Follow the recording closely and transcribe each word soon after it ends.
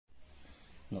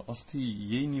ल अस्ति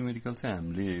यही न्यूमेरिकल चाहिँ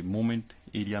हामीले मोमेन्ट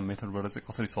एरिया मेथडबाट चाहिँ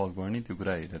कसरी सल्भ गर्ने त्यो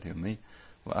कुरा हेरेको थियौँ है।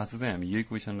 अब आज चाहिँ हामी यही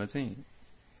क्वेसनलाई चाहिँ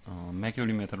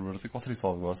म्याक्युली मेथडबाट चाहिँ कसरी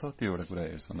सल्भ गर्छ त्यो एउटा कुरा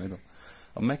हेर्छौँ है त।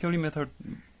 अब म्याक्युली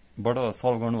मेथडबाट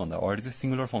सल्भ गर्नुभन्दा अगाडि चाहिँ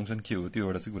सिंगुलर फंक्सन के हो त्यो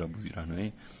एउटा चाहिँ कुरा बुझिरहनु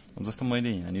है। अब जस्तो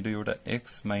मैले यहाँनिर एउटा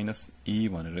x माइनस a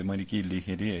भनेर मैले के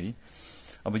लेखेँ रे है।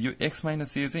 अब यो x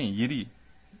माइनस a चाहिँ यदि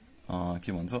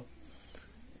के भन्छ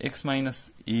x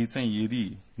माइनस a चाहिँ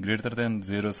यदि ग्रेटर देन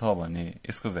 0 छ भने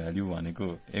यसको भ्यालु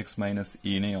भनेको x माइनस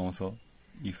a नै आउँछ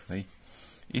इफ है।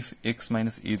 इफ x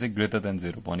माइनस a चाहिँ ग्रेटर देन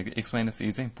 0 भनेको x माइनस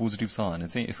a चाहिँ पोजिटिभ छ भने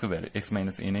चाहिँ यसको भ्यालु x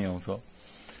माइनस a नै आउँछ।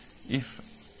 इफ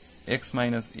x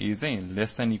माइनस a चाहिँ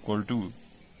लेस देन इक्वल टु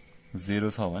 0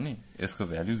 छ भने यसको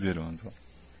भ्यालु 0 हुन्छ।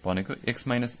 भनेको x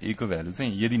माइनस a को भ्यालु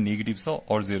चाहिँ यदि नेगेटिभ छ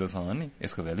और 0 छ भने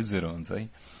यसको भ्यालु 0 हुन्छ है।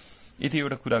 यति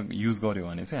एउटा कुरा युज गर्यो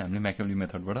भने चाहिँ हामीले म्याक्युली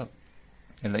मेथडबाट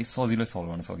यसलाई सजिलै सल्भ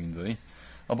गर्न सकिन्छ है।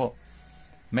 अब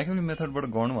म्याक्युली मेथडबाट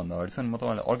गर्नुभन्दा अगाडि चाहिँ म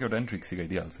तपाईँलाई अर्को एउटा ट्रिक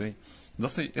सिकाइदिइहाल्छु है।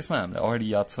 जस्तै यसमा हामीलाई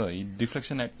अगाडि याद छ है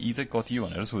डिफ्लेक्सन एट ई चाहिँ कति हो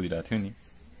भनेर सोधिरहेको थियो नि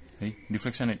है।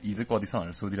 डिफ्लेक्सन एट ई चाहिँ कति छ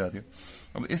भनेर सोधिरहेको थियो।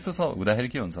 अब यस्तो छ हुँदाखेरि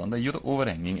के हुन्छ भन्दा यो त ओभर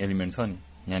ह्याङ्गिङ एलिमेन्ट छ नि,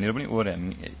 यहाँनिर पनि ओभर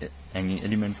ह्याङ्गिङ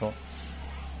एलिमेन्ट छ।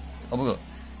 अब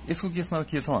यसको केसमा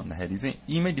के छ भन्दाखेरि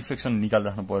चाहिँ इमै डिफ्लेक्सन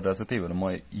निकालिराख्नु परिरहेछ, त्यही भएर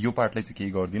म यो पार्टलाई चाहिँ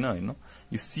केही गर्दिनँ होइन।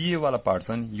 यो सिए वाला पार्ट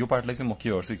छ नि यो पार्टलाई चाहिँ म के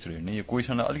गर्छु एकचोटि हेर्ने, यो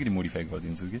क्वेसनलाई अलिकति मोडिफाई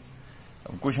गरिदिन्छु कि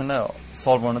अब क्वेसनलाई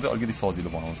सल्भ गर्न चाहिँ अलिकति सजिलो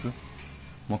बनाउँछु।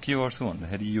 म के गर्छु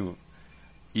भन्दाखेरि यो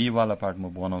ए वाला पार्ट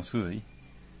म बनाउँछु है,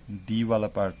 डी वाला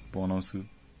पार्ट बनाउँछु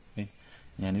है।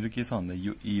 यहाँनिर के छ भन्दा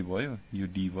यो ए भयो यो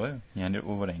डी भयो, यहाँनिर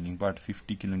over hanging part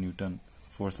 50 kilo newton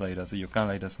force लागिरहेछ। यो कहाँ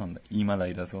लागिरहेछ भन्दा ईमा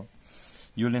लागिरहेछ।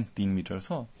 यो लेन्थ 3 मिटर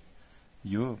छ,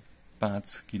 यो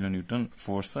 5 किलो न्युटन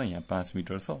फोर्स छ, यहाँ 5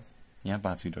 मिटर छ, यहाँ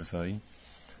 5 मिटर छ है।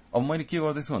 अब मैले के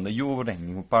गर्दैछु भन्दा यो ओभर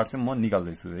ह्याङ्गिङको पार्ट चाहिँ म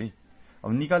निकाल्दैछु है।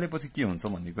 अब निकालेपछि के हुन्छ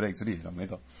भन्ने कुरा एकचोटि हेरौँ है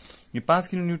त। यो 5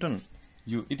 किलो न्युटन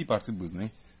यो यति पार्ट चाहिँ बुझ्नु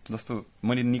है। जस्तो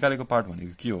मैले निकालेको पार्ट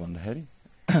भनेको के हो भन्दाखेरि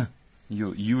यो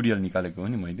युडिएल निकालेको हो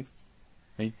नि मैले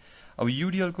है। अब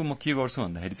युडिएलको म के गर्छु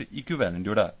भन्दाखेरि चाहिँ इक्विभ्यालेन्ट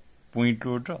एउटा पोइन्ट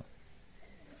लोड र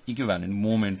इक्विभ्यालेन्ट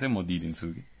मोमेन्ट चाहिँ म दिइदिन्छु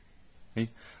कि है।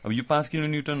 अब यो 5 किलो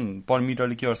न्युटन पर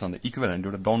मिटरले के गर्छ भन्दा इक्विभ्यालेन्ट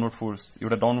एउटा डाउनवर्ड फोर्स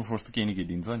त केही न केही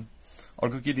दिन्छ नि।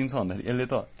 अर्को के दिन्छ भन्दाखेरि यसले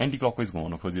त एन्टी क्लकवाइज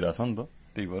घुमाउन खोजिरहेछ नि त,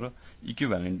 त्यही भएर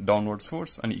इक्विभ्यालेन्ट डाउनवर्ड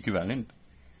फोर्स अनि इक्विभ्यालेन्ट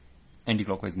एन्टी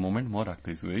क्लकवाइज मोमेन्ट म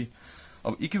राख्दैछु है।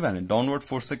 अब इक्विभ्यालेन्ट डाउनवर्ड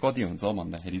फोर्स चाहिँ कति हुन्छ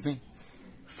भन्दाखेरि चाहिँ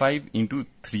 5 ×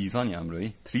 3 छ नि हाम्रो है।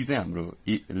 3 चाहिँ हाम्रो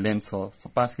लेन्थ छ,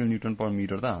 5 किलो न्युटन पर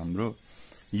मिटर त हाम्रो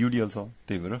युडिएल छ,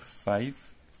 त्यही भएर 5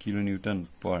 किलो न्युटन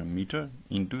पर मिटर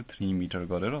 × 3 मिटर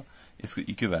गरेर यसको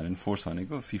इक्विभ्यालेन्ट फोर्स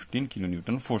भनेको 15 किलो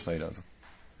न्युटन फोर्स आइरहेछ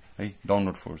है,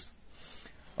 डाउनवर्ड फोर्स।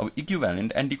 अब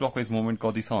इक्विभ्यालेन्ट एन्टी क्लकवाइज मोमेन्ट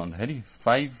कति छ भन्दाखेरि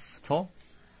 5 छ।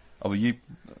 अब यो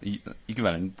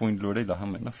इक्विभ्यालेन्ट पोइन्ट लोडै राखौँ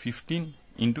होइन, 15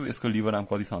 × यसको लिभर आर्म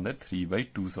कति छ भन्दाखेरि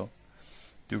 3/2 छ।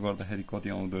 त्यो गर्दाखेरि कति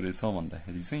आउँदो रहेछ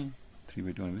भन्दाखेरि चाहिँ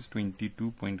 3/2 भनेपछि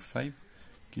 22.5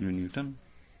 किलो न्युटन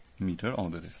मिटर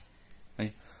आउँदो रहेछ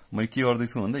है। मैले के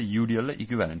गर्दैछु भन्दा युडिएललाई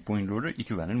इक्विभ्यालेन्ट पोइन्ट लोड र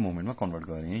इक्विभ्यालेन्ट मोमेन्टमा कन्भर्ट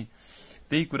गरेँ है।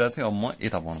 त्यही कुरा चाहिँ अब म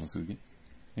यता बनाउँछु कि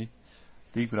है।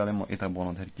 त्यही कुरालाई म यता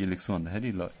बनाउँदाखेरि के लेख्छु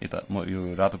भन्दाखेरि ल यता म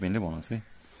यो रातो पेनले बनाउँछु है।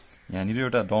 यहाँनिर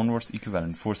एउटा डाउनवर्ड्स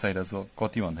इक्विभ्यालेन्ट फोर्स आइरहेछ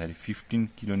कति भन्दाखेरि 15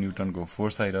 किलो न्युटनको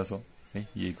फोर्स आइरहेछ है,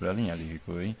 यही कुराले यहाँ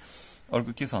लेखेको है।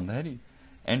 अर्को के छ भन्दाखेरि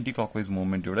एन्टी क्लकवाइज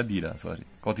मोमेन्ट एउटा दिइरहेछ अरे,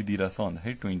 कति दिइरहेछ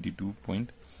भन्दाखेरि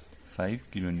 22.5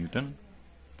 किलो न्युटन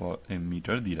पर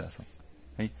मिटर दिइरहेछ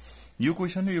है। यो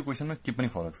क्वेसन र यो क्वेसनमा के पनि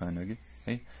फरक छैन कि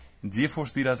है। जे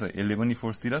फोर्स दिइरहेछ यसले पनि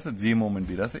फोर्स दिइरहेछ, जे मोमेन्ट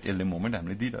दिइरहेछ यसले मोमेन्ट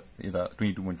हामीले यता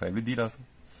 22.5 ले दिइरहेछ।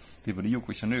 त्यही भएर यो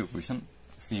क्वेसन र यो क्वेसन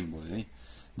सेम भयो है।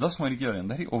 जस्ट मैले के गरेँ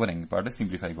भन्दाखेरि ओभर ह्याङ्गिङ पार्टलाई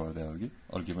सिम्प्लिफाई गर्दै हो कि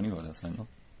अरू के पनि गर्दा छैन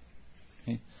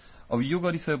है। अब यो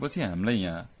गरिसकेपछि हामीलाई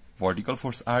यहाँ भर्टिकल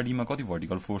फोर्स आरडीमा कति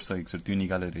भर्टिकल फोर्स छ एकचोटि त्यो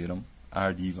निकालेर हेरौँ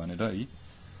आरडी भनेर है।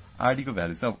 आरडीको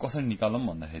भ्यालु चाहिँ अब कसरी निकालौँ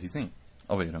भन्दाखेरि चाहिँ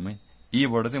अब हेरौँ है,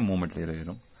 एबाट चाहिँ मोमेन्ट लिएर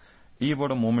हेरौँ।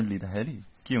 एबाट मोमेन्ट लिँदाखेरि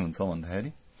के हुन्छ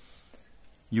भन्दाखेरि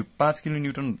यो 5 किलो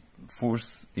न्युटन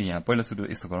फोर्स यहाँ पहिला सुरु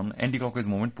यस्तो गरौँ न, anti clockwise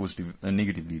moment positive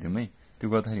negative लिदिउँ है। त्यो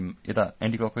गर्दाखेरि यता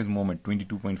एन्टी क्लकवाइज मोमेन्ट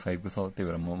 22.5 को छ, त्यही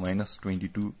भएर म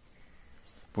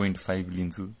 -22.5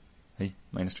 लिन्छु है,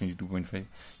 -22.5।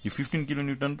 यो 15 किलो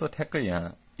न्युटन त ठ्याक्कै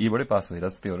यहाँ एबाटै पास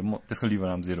भइरहेछ, त्यही भएर म त्यसको लिभर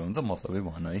आर्म 0 हुन्छ, मतलबै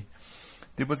भएन है।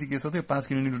 त्यसपछि के छ त्यो 5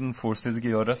 किलो न्युटन फोर्स चाहिँ के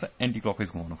गरिरहेछ एन्टी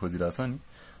क्लकवाइज घुमाउन खोजिरहेछ नि,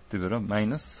 त्यही भएर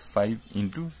 -5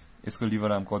 × यसको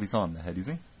लिभर आर्म कति छ भन्दाखेरि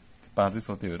चाहिँ 5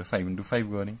 छ, त्यही भएर 5 × 5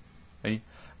 गरेँ है।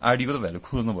 आरडीको त भ्यालु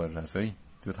खोज्नु परिरहेछ है,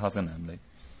 त्यो थाहा छैन हामीलाई।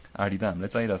 आरडी त हामीलाई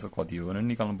चाहिरहेछ कति हो भनेर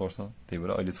निकाल्नु पर्छ, त्यही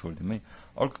भएर अहिले छोडिदिउँ है।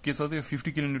 अर्को के छ त्यो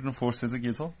 50 किलो न्युटन फोर्स चाहिँ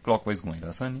के छ क्लकवाइज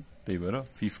घुमाइरहेछ नि, त्यही भएर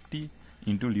 50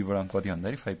 × लिभर आर्म कति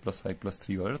भन्दाखेरि 5 + 5 +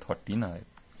 3 गरेर 13 आयो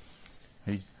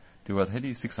है। त्यो त्यो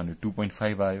गर्दाखेरि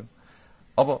 602.5 आयो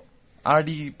अब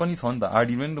आरडी पनि छ नि त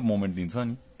आरडी पनि त मोमेन्ट दिन्छ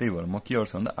नि त्यही भएर म के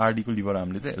गर्छु भन्दा आरडी को लिभर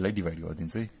आर्मले चाहिँ यसलाई डिभाइड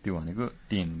गरिदिन्छ है त्यो भनेको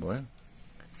 10 भयो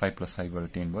 5 + 5 बाट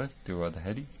 10 भयो त्यो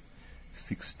गर्दाखेरि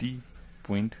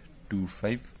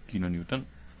 60.25 किलोन्युटन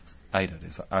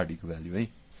आइरहेछ आरडी को भ्यालु है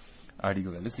आरडी को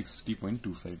भ्यालु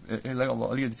 60.25 यसलाई अब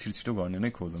अलिकति छिटो गर्ने नै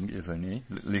खोजौँ कि यसरी नै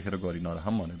लेखेर गरि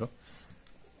नराखौँ भनेर अब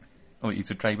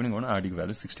एकचोटि ट्राई पनि गर्नु आरडी को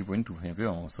भ्यालु 60.25 कै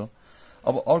आउँछ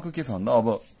अब अर्को के छ भन्दा अब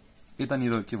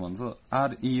यतानिर के भन्छ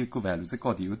आरए को भ्यालु चाहिँ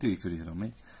कति हो त्यो एकचोटि हेरौँ है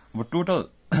अब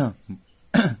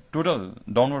टोटल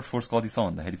डाउनवर्ड फोर्स कति छ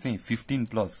भन्दाखेरि चाहिँ 15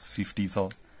 + 50 छ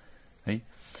है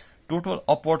टोटल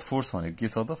अपवर्ड फोर्स भनेको के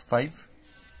छ त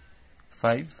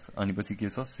 5 अनि पछि के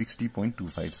छ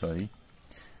 60.25 छ है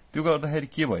त्यो गर्दाखेरि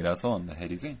के भइराछ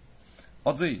भन्दाखेरि चाहिँ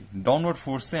अझै डाउनवर्ड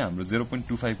फोर्स चाहिँ हाम्रो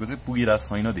 0.25 को चाहिँ पुगिरा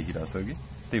छैन देखिराछ कि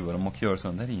त्यही भएर म के गर्छु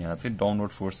भन्दाखेरि यहाँ चाहिँ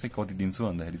डाउनवर्ड फोर्स चाहिँ कति दिन्छु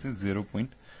भन्दाखेरि चाहिँ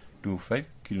 0.25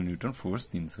 किलोन्युटन फोर्स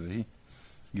दिन्छु है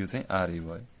यो चाहिँ आरए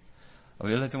भयो अब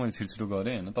यसलाई चाहिँ मैले छिटो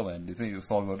गरे हैन तपाईहरुले चाहिँ यो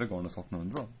सल्भ गरेर गर्न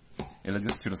सक्नुहुन्छ यसलाई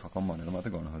जस छिटो सकम भनेर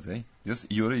मात्रै गर्न खोजे है जस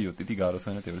यो र यो त्यति गाह्रो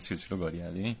छैन त्यही भएर छिटो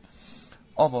गरिहाले है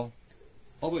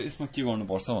अब यसमा के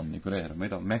गर्नुपर्छ भन्ने कुरा हेरौँ है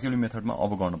त म्याक्युली मेथडमा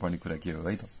अब गर्नुपर्ने कुरा के हो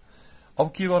है त अब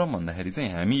के गरौँ भन्दाखेरि चाहिँ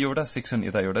हामी एउटा सेक्सन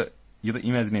यता एउटा यो त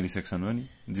इमेजिनेरी सेक्सन हो नि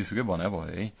जेसुकै बनाए भयो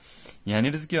है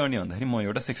यहाँनिर चाहिँ के गर्ने भन्दाखेरि म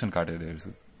एउटा सेक्सन काटेर हेर्छु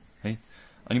है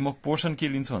अनि म पोर्सन के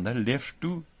लिन्छु भन्दाखेरि लेफ्ट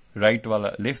टु राइट वाला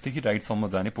लेफ्ट देखि राइट सम्म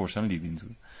जाने पोर्सन लिदिन्छु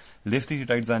लेफ्ट देखि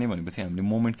राइट जाने भनेपछि हामीले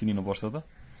मोमेन्ट के लिनुपर्छ त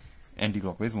एन्टी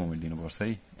क्लकवाइज मोमेन्ट लिनुपर्छ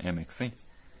है एमएक्स चाहिँ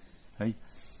है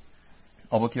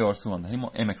अब के गर्छु भन्दाखेरि म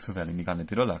एमएक्स को भ्यालु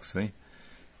निकाल्नेतिर लाग्छु है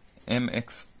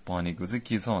एमएक्स भनेको चाहिँ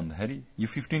के छ भन्दाखेरि यो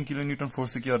 15 किलोन्युटन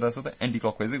फोर्स चाहिँ के गरिरहेछ त एन्टी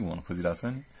क्लकवाइजै घुमाउन खोजिरहेछ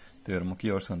नि त्यही भएर म के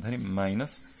गर्छु भन्दाखेरि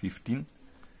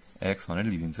 -15x भनेर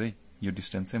लिदिन्छु है यो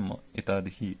डिस्टेन्स चाहिँ म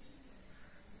यतादेखि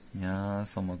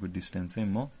यहाँसम्मको डिस्टेन्स चाहिँ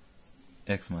म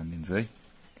x मानिदिन्छु है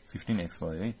 15x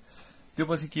भयो है त्यो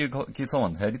पछि के छ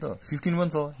भन्दाखेरि त 15 पनि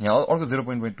छ यहाँ अर्को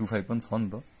 0.25 पनि छ नि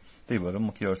त त्यही भएर म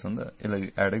के गर्छु भन्दा यसलाई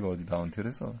एडै गरिदिँदा हुन्थ्यो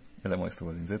रहेछ यसलाई म यस्तो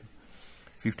गरिदिन्छु है त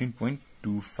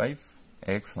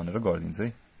 15.25x भनेर गरिदिन्छु है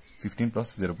 15 +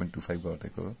 0.25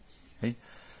 गरिदिएको हो है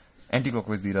एन्टी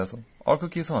क्लकवाइज दिइरहेछ अर्को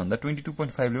के छ भन्दा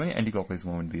 22.5 ले पनि एन्टी क्लकवाइज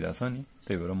मोमेन्ट दिइरहेछ नि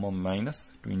त्यही भएर म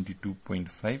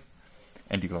 -22.5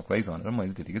 एन्टी क्लकवाइज भनेर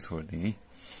मैले त्यतिकै छोड्दिएँ है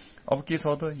अब के छ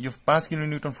त यो 5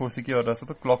 किलोन्युटन फोर्स चाहिँ के गरिरहेछ त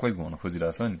क्लकवाइज घुमाउन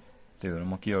खोजिरहेछ नि त्यही भएर म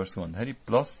के गर्छु भन्दाखेरि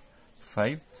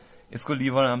 +5 यसको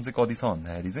लिभर आर्म चाहिँ कति छ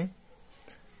भन्दाखेरि चाहिँ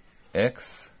x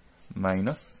 -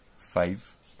 5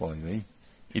 भयो है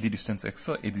यति डिस्टेन्स x छ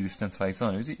यति डिस्टेन्स 5 छ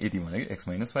भनेपछि यति भनेको x -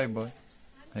 5 भयो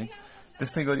है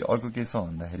त्यस्तै गरी अर्को के छ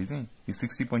भन्दाखेरि चाहिँ यो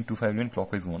 60.25 ले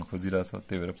क्लकवाइज घुमाउन खोजिरहेछ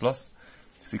त्यही भएर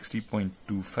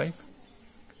 +60.25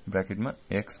 ब्र्याकेटमा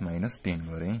x - 10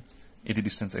 गरे यति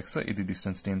डिस्टेन्स x छ यति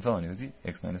डिस्टेन्स 10 छ भनेपछि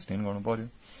x - 10 गर्नु पर्यो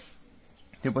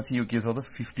त्यसपछि यो के छ त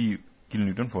 50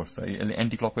 किलोन्युटन फोर्स छ यसले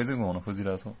एन्टी क्लकवाइजै घुमाउन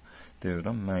खोजिरहेछ त्यही भएर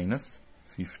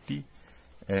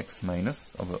 -50x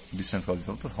 - अब डिस्टेन्स कति छ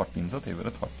त 13 छ त्यही भएर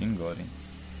 13 गरे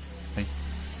है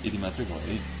यति मात्रै भयो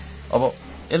है अब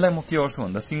यसलाई म के गर्छु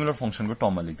भन्दा सिंगुलर फंक्सनको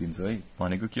टर्ममा लेखिदिन्छु है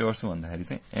भनेको के गर्छु भन्दाखेरि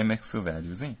चाहिँ mx को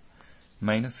भ्यालु चाहिँ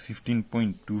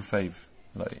 -15.25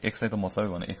 ल x चाहिँ त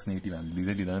मतलब भने x नेगेटिभ हामी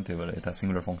लिँदै लिँदैन त्यही भएर यता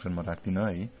सिंगुलर फंक्सनमा राख्दिन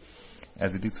है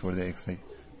एज इट इज छोड्दै x चाहिँ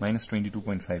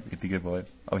 -22.5 यतिकै भयो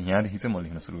अब यहाँदेखि चाहिँ म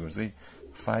लेख्न सुरु गर्छु है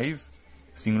 5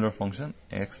 सिंगुलर फंक्सन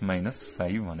x -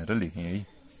 5 भनेर लेखेँ है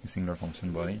यो सिंगुलर फंक्सन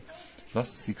भयो है प्लस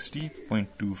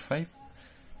 60.25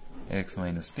 x - 10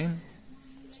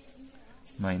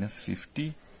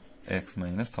 -50x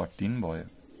 - 13 भयो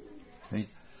है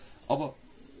अब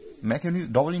म्याक्युली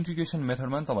डबल इन्टिग्रेसन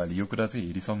मेथडमा पनि तपाईहरुले यो कुरा चाहिँ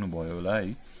हेरिसक्नु भयो होला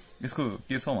है यसको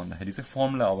के छ भन्दाखेरि चाहिँ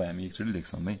फर्मुला अब हामी एकचोटी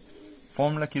लेख्छौं है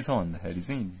फर्मुला के छ भन्दाखेरि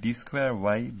चाहिँ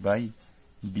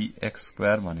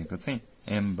d2y/dx² भनेको चाहिँ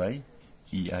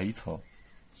m/ei छ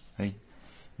है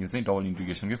यो चाहिँ डबल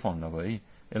इन्टिग्रेसनकै फर्मुला भयो है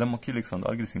यसलाई म के लेख्छु भन्दा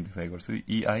अलिकति सिम्प्लिफाई गर्छु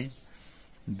ei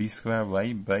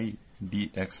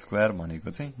d2y/dx² भनेको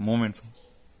चाहिँ मोमेन्ट छ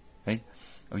है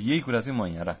अब यही कुरा चाहिँ म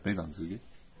यहाँ राख्दै जान्छु के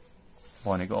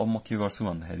भनेको अब म के गर्छु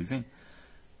भन्दाखेरि चाहिँ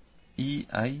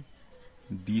ei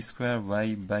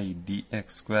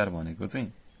d2y/dx² भनेको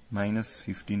चाहिँ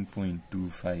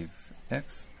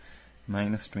 -15.25x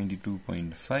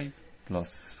 -22.5 +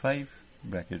 5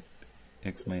 bracket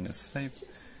x - 5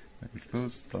 bracket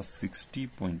close plus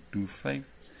 60.25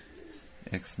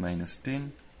 x - 10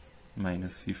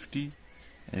 -50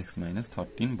 x -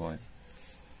 13 भयो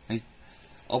है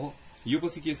अब यो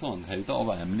पछि के छ भन्दाखेरि त अब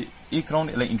हामीले एक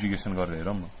राउन्ड यसलाई इन्टिग्रेसन गरेर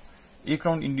हेरौँ न एक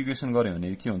राउन्ड इन्टिग्रेसन गर्यो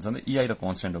भने के हुन्छ भन्दा ei र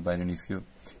कन्स्ट्यान्ट हो बाहिर निस्क्यो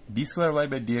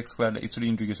d2y/dx² लाई एकचोटी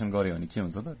इन्टिग्रेसन गर्यो भने के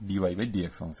हुन्छ त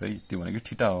dy/dx आउँछ है त्यो भनेको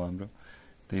थीटा हो हाम्रो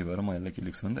त्यही भएर म यसलाई के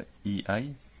लेख्छु भन्दा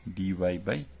EI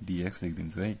dy/dx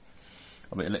लेखिदिन्छु है।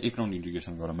 अब यसलाई एक राउन्ड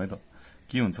इन्टिग्रेसन गरौँ है त।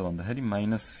 के हुन्छ भन्दाखेरि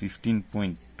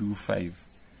 -15.25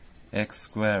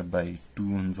 x²/2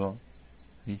 हुन्छ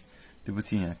है।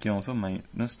 त्यसपछि यहाँ के आउँछ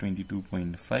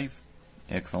 -22.5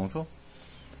 x आउँछ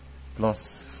प्लस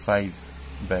 5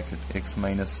 ब्र्याकेट x -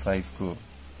 5 को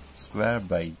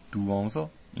स्क्वायर/2 आउँछ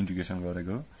इन्टिग्रेसन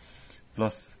गरेको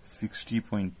plus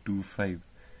 60.25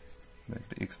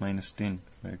 bracket x - 10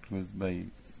 bracket goes by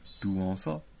 2 आउँछ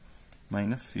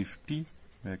minus 50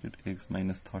 bracket x -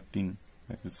 13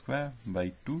 bracket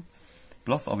स्क्वायर/2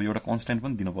 plus अब एउटा कन्स्ट्यान्ट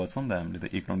पनि दिनुपर्छ नि त हामीले त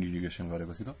एक राउन्ड इन्टिग्रेसन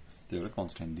गरेपछि त, त्यो एउटा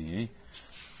कन्स्ट्यान्ट दिएँ है।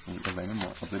 यसलाई नै म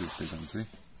अझै लेख्दै जान्छु है।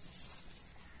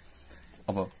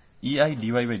 अब EI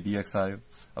dy/dx आयो।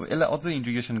 अब यसलाई अझै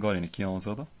इन्टिग्रेसन गऱ्यो भने के आउँछ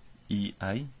त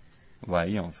EI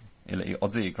y आउँछ। यसलाई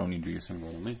अझै एक राउन्ड इन्टिग्रेसन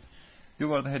गरौँ है। त्यो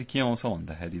गर्दाखेरि के आउँछ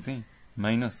भन्दाखेरि चाहिँ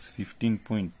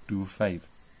 -15.25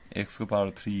 x⁻³ ×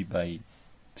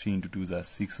 2 =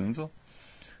 6 हुन्छ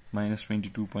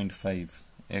 -22.5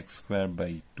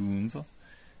 x²/2 हुन्छ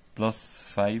प्लस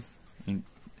 5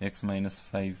 x -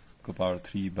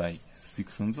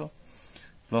 5⁻³ हुन्छ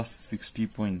प्लस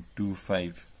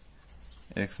 60.25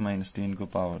 x - 10⁻³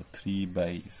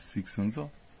 हुन्छ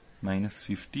minus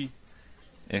 50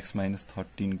 x -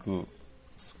 13⁻³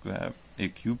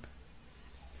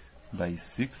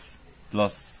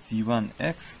 plus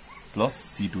C1x plus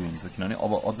C2 हुन्छ। किनभने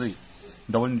अब अझै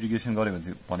डबल इन्टिग्रेसन गऱ्यो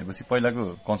भनेपछि पहिलाको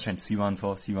कन्स्ट्यान्ट C1 छ,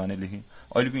 C1 नै लेखेँ।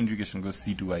 अहिलेको इन्टिग्रेसनको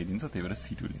C2 आइदिन्छ, त्यही भएर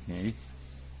C2 लेखेँ है।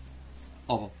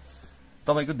 अब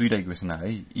तपाईको दुईटा इक्वेसन आयो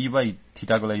है।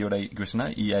 E/θ को लागि एउटा इक्वेसन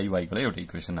आयो, EI/y को लागि एउटा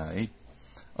इक्वेसन आयो है।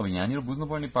 अब यहाँनिर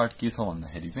बुझ्नुपर्ने पार्ट के छ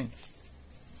भन्दाखेरि चाहिँ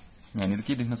यहाँनिर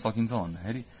के देख्न सकिन्छ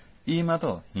भन्दाखेरि A मा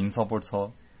त हिन्ज सपोर्ट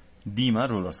छ, D मा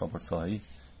रोलर सपोर्ट छ है।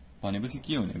 भनेपछि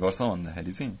के हुने गर्छ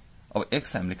भन्दाखेरि चाहिँ अब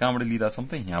x हामीले कहाँबाट लिइराछौँ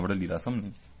त यहाँबाट लिइराछौँ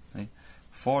नि है।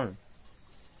 फर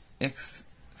x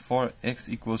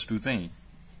इक्वल्स टु चाहिँ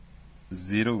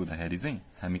 0 हुँदाखेरि चाहिँ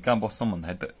हामी कहाँ बस्छौँ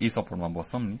भन्दाखेरि त A सपोर्टमा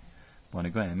बस्छौँ नि।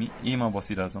 भनेको हामी A मा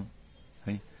बसिरहेछौँ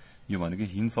है। यो भनेको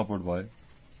हिन्ज सपोर्ट भयो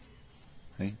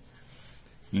है।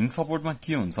 हिन्ज सपोर्टमा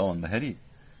के हुन्छ भन्दाखेरि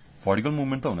भर्टिकल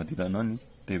मुभमेन्ट त हुन दिँदैन नि,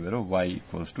 त्यही भएर y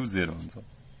इक्वल्स टु 0 हुन्छ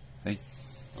है।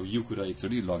 अब यो कुरा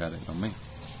एकचोटि लगाएर हेरौँ है।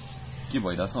 के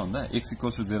भइरहेछ भन्दा x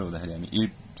इक्वल्स टु 0 हुँदाखेरि हामी A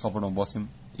सपोर्टमा बस्यौँ।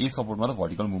 A सपोर्टमा त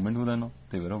भर्टिकल मुभमेन्ट हुँदैन,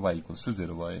 त्यही भएर y इक्वल्स टु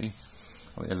 0 भयो है।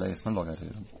 अब यसलाई यसमा लगाएर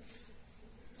हेरौँ,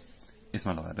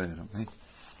 यसमा लगाएर हेरौँ है।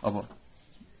 अब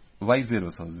y 0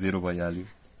 छ, 0 भइहाल्यो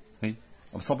है।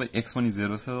 अब सबै x पनि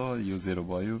 0 छ, यो 0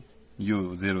 भयो,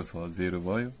 यो 0 छ, 0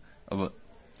 भयो। अब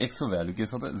x को भ्यालु के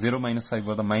छ त 0 - 5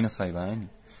 गर्दा -5 आयो नि।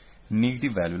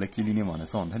 नेगेटिभ भ्यालुलाई के लिने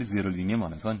भनेछ भन्दाखेरि 0 लिने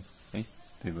भनेछ नि है।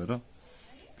 त्यही भएर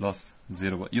प्लस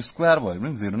 0 भयो। यो स्क्वायर भयो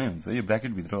भने 0 नै हुन्छ। यो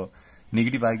ब्र्याकेट भित्र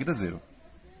नेगेटिभ आयो कि त 0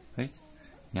 है।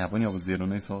 यहाँ पनि अब 0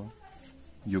 नै छ,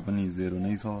 यो पनि 0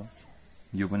 नै छ,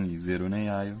 यो पनि 0 नै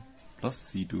आयो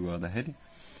प्लस C2 गर्दाखेरि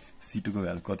C2 को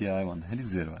भ्यालु कति आयो भन्दाखेरि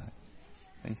 0 आयो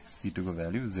है। C2 को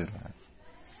भ्यालु 0 आयो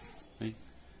है।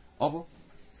 अब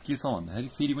के छ भन्दाखेरि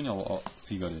फेरि पनि अब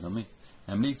फिगर हेरौँ है।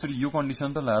 हामीले एकचोटि यो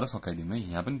कन्डिसन त लाएर सकाइदिउँ है।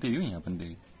 यहाँ पनि त्यही हो, यहाँ पनि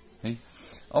त्यही है।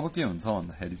 अब के हुन्छ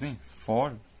भन्दाखेरि चाहिँ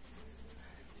फर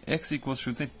x इक्वल्स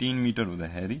टु चाहिँ 10 मिटर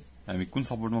हुँदाखेरि हामी कुन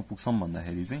सपोर्टमा पुग्छौँ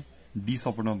भन्दाखेरि चाहिँ D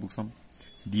सपोर्टमा पुग्छौँ।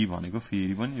 D भनेको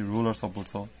फेरि पनि रोलर सपोर्ट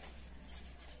छ,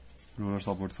 रोलर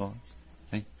सपोर्ट छ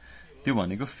है। त्यो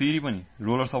भनेको फेरि पनि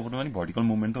रोलर सपोर्टमा पनि भर्टिकल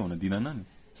मुभमेन्ट त हुन दिँदैन नि,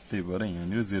 त्यही भएर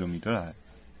यहाँनिर 0 मिटर आयो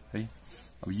है।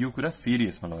 अब यो कुरा फेरि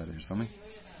यसमा लगाएर हेर्छौँ है।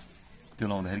 त्यो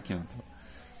लगाउँदाखेरि के हुन्छ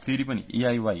फेरि पनि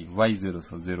EI/y y 0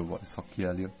 छ, 0 भयो,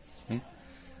 सकिहाल्यो है।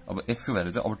 अब x को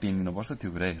भ्यालु चाहिँ अब 10 लिनुपर्छ,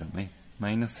 त्यो कुरा हेरौँ है।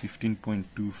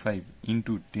 -15.25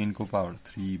 ×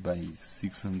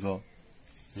 10⁻³/6 हुन्छ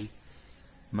है।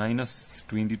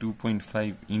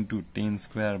 -22.5 ×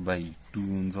 10²/2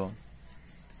 हुन्छ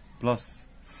प्लस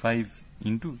 5 ×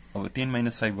 अब 10 -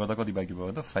 5 गर्दा कति बाँकी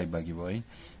भयो त 5 बाँकी भयो है।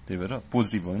 त्यही भएर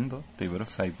पोजिटिभ हो नि त, त्यही भएर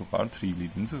 5 को पावर 3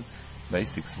 लिइदिन्छु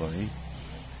 /6 भयो है।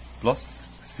 प्लस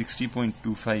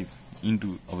 60.25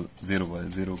 × अब 0 भयो,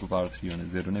 0 को पावर 3 भने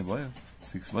 0 नै भयो,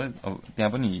 6 भयो। अब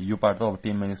त्यहाँ पनि यो पार्ट त अब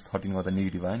 10 - 13 गर्दा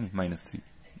नेगेटिभ आयो नि,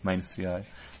 -3 आयो।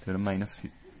 त्यही भएर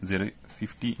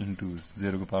 -50 ×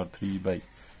 0 को पावर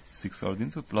 3/6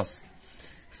 गरिदिन्छु प्लस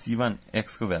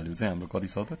C1x को भ्यालु चाहिँ हाम्रो कति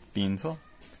छ त 10 छ।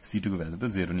 C2 को भ्यालु त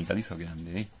 0 निकालिसक्यो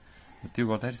हामीले है। त्यो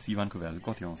गर्दाखेरि C1 को भ्यालु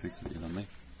कति आउँछ एकचोटि हेरौँ है।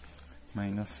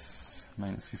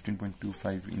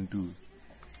 -15.25 ×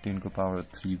 10 को पावर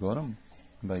 3 गरौँ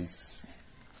 /6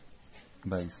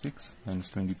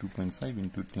 -22.5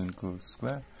 × 10 को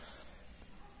स्क्वायर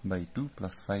 /2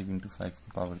 प्लस 5 × 5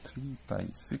 को पावर 3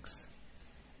 /6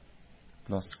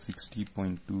 प्लस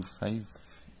 60.25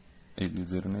 यदि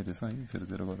 0 नै रहेछ है 0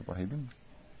 0 गरेर पठाइदिउँ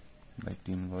बाइ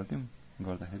 10 गर्दिउँ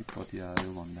गर्दाखेरि कति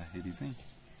आयो भन्दाखेरि चाहिँ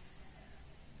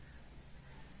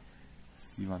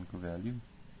C1 को भ्यालु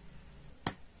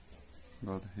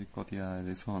गर्दाखेरि कति आयो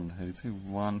रहेछ भन्दाखेरि चाहिँ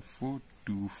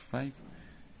 1425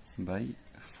 बाइ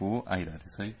 4 आइरहेको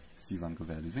छ है C1 को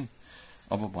भ्यालु चाहिँ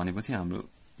अब भनेपछि हाम्रो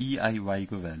EIY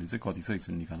को भ्यालु चाहिँ कति छ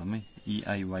एकचोटि निकालौँ है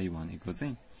EIY भनेको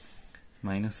चाहिँ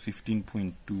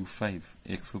 -15.25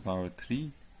 x को power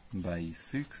 3 by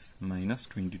 6 minus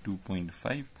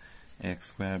 22.5 x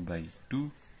square by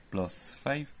 2 plus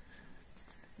 5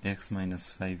 x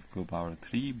minus 5 को power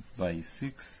 3 by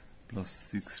 6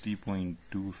 plus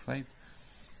 60.25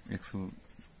 x को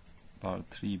power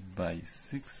 3 by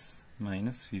 6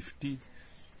 minus 50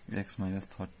 x minus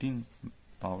 13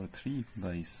 power 3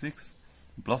 by 6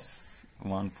 plus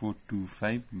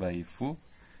 1425 by 4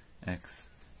 x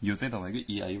यो चाहिँ तपाईको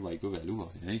EIY को भ्यालु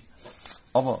भयो है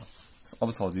अब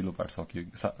सजिलो पार्ट सक्यो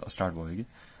स्टार्ट भयो कि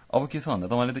अब के छ भन्दा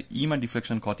तपाईले त E मा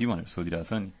डिफ्लेक्सन कति भनेर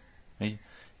सोधिरहेछ नि है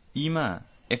E मा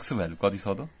x को भ्यालु कति छ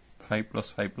त 5 +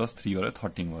 5 + 3 गरेर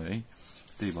 13 भयो है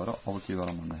त्यही भएर अब के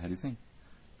गरौँ भन्दाखेरि चाहिँ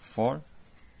for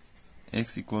x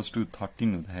 =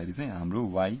 13 हुँदाखेरि चाहिँ हाम्रो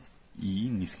y e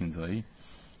निस्किन्छ है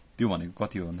त्यो भनेको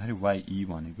कति हो भन्दाखेरि y e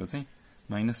भनेको चाहिँ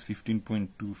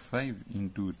 -15.25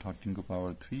 into 13 को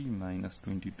power 3 minus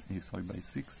 20 by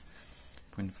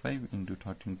 6.5 into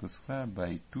 13 को square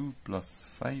by 2 plus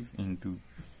 5 into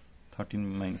 13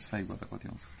 minus 5 गर्दा कति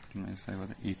आउँछ 13 minus 5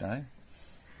 गर्दा 8 आयो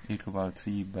 8 को power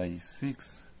 3 by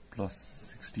 6 plus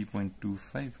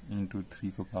 60.25 into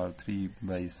 3 को power 3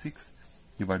 by 6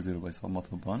 यो बाट 0 भएछ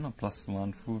मतलब भएन plus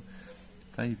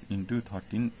 145 into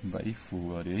 13 by 4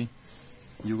 गरे है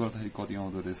यो गर्दाखेरि कति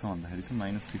आउँदो रहेछ भन्दाखेरि चाहिँ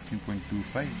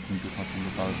 -15.25 into 13 को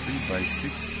power 3 by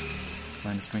 6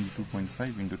 minus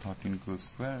 22.5 into 13 को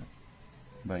square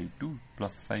by 2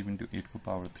 plus 5 into 8 को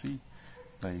power 3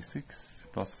 by 6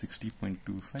 plus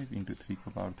 60.25 into 3 को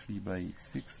power 3 by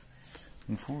 6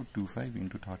 and 425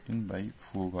 into 13 by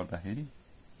 4 गर्दाखेरि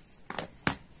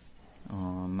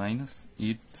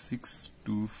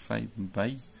 -8625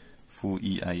 by 4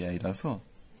 EI आइरहेछ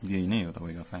यही नै हो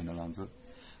तपाईको फाइनल आन्सर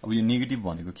अब यो नेगेटिभ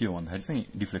भनेको के हो भन्दाखेरि चाहिँ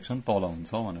डिफ्लेक्सन तल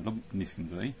हुन्छ भनेर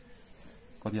निस्किन्छ है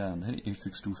कति आयो भन्दाखेरि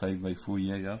 8625 by 4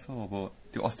 EI आछ अब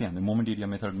त्यो अस्ति हामीले मोमेन्ट एरिया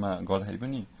मेथडमा गर्दाखेरि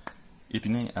पनि यति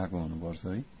नै आएको हुनुपर्छ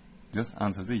है जस्ट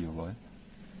आन्सर चाहिँ यो भयो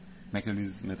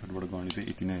म्याकलिज मेथडबाट गर्ने चाहिँ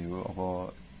यति नै हो अब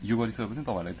यो गरिसकेपछि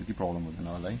तपाईहरुलाई त्यति प्रब्लम हुँदैन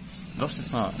होला है जस्ट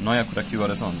यसमा नयाँ कुरा के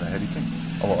गरेछ भन्दाखेरि चाहिँ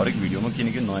अब हरेक भिडियोमा किन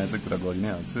के नयाँ चाहिँ कुरा गरि नै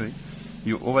हाल्छु है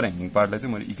यो ओभरह्याङ्गिङ पार्टलाई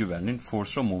चाहिँ मैले इक्विभ्यालेन्ट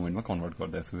फोर्स र मोमेन्टमा कन्भर्ट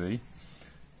गर्दैछु है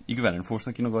इक्विभ्यालेन्ट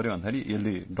फोर्समा किन गर्यो भन्दाखेरि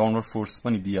यसले डाउनवर्ड फोर्स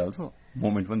पनि दिइहाल्छ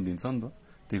मोमेन्ट पनि दिन्छ नि त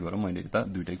त्यही भएर मैले यता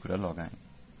दुईटै कुरा लगाएँ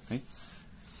है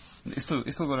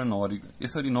यस्तो गरेर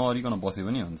यसरी नअरिकन बसे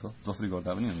पनि हुन्छ जसरी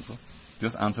गर्दा पनि हुन्छ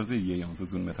त्यस आन्सर चाहिँ यही आउँछ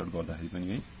जुन मेथड गर्दाखेरि पनि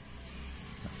है